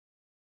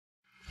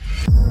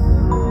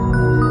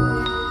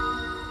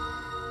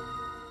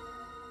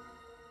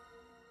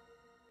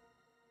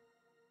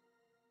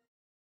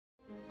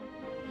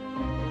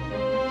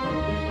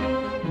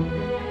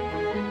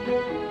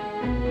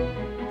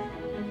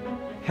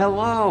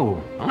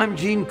Hello, I'm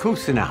Gene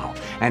Cousineau,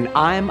 and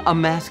I'm a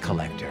mask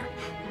collector.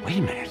 Wait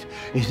a minute,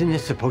 isn't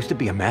this supposed to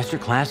be a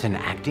masterclass in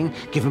acting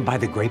given by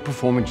the great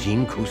performer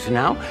Gene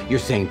Cousineau? You're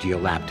saying to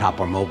your laptop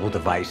or mobile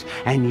device,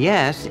 and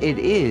yes, it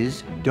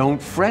is, don't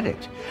fret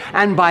it.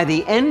 And by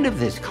the end of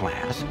this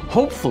class,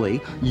 hopefully,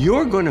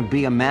 you're going to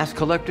be a mask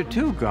collector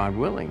too, God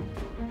willing.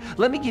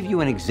 Let me give you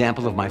an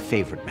example of my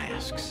favorite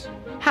masks.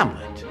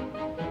 Hamlet.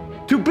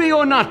 To be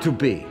or not to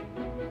be?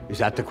 Is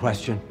that the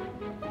question?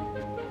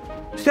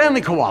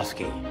 Stanley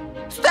Kowalski.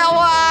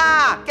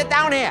 Stella! Get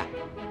down here!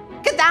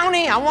 Get down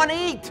here, I want to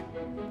eat!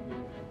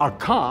 A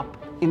cop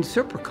in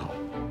Serpico.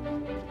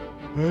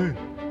 Hey,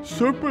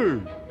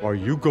 Serpi, are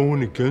you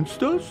going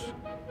against us?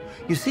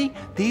 You see,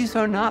 these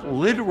are not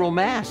literal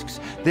masks.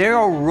 They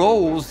are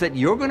roles that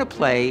you're going to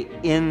play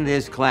in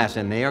this class,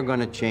 and they are going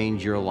to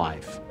change your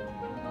life.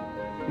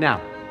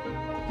 Now,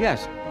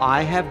 yes,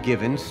 I have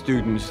given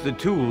students the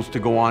tools to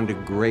go on to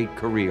great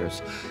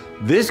careers.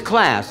 This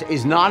class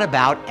is not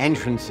about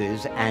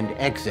entrances and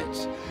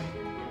exits.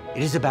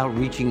 It is about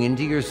reaching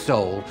into your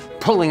soul,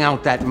 pulling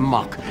out that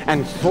muck,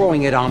 and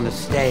throwing it on the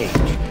stage.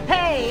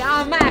 Hey,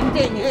 I'm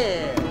acting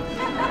here!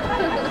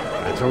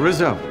 That's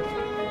Rizzo.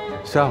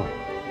 So,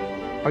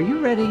 are you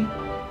ready?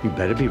 You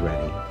better be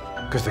ready,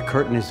 because the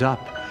curtain is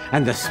up,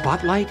 and the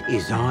spotlight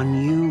is on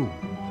you.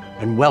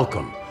 And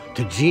welcome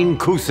to Gene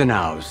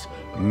Cousineau's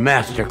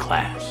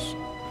Masterclass.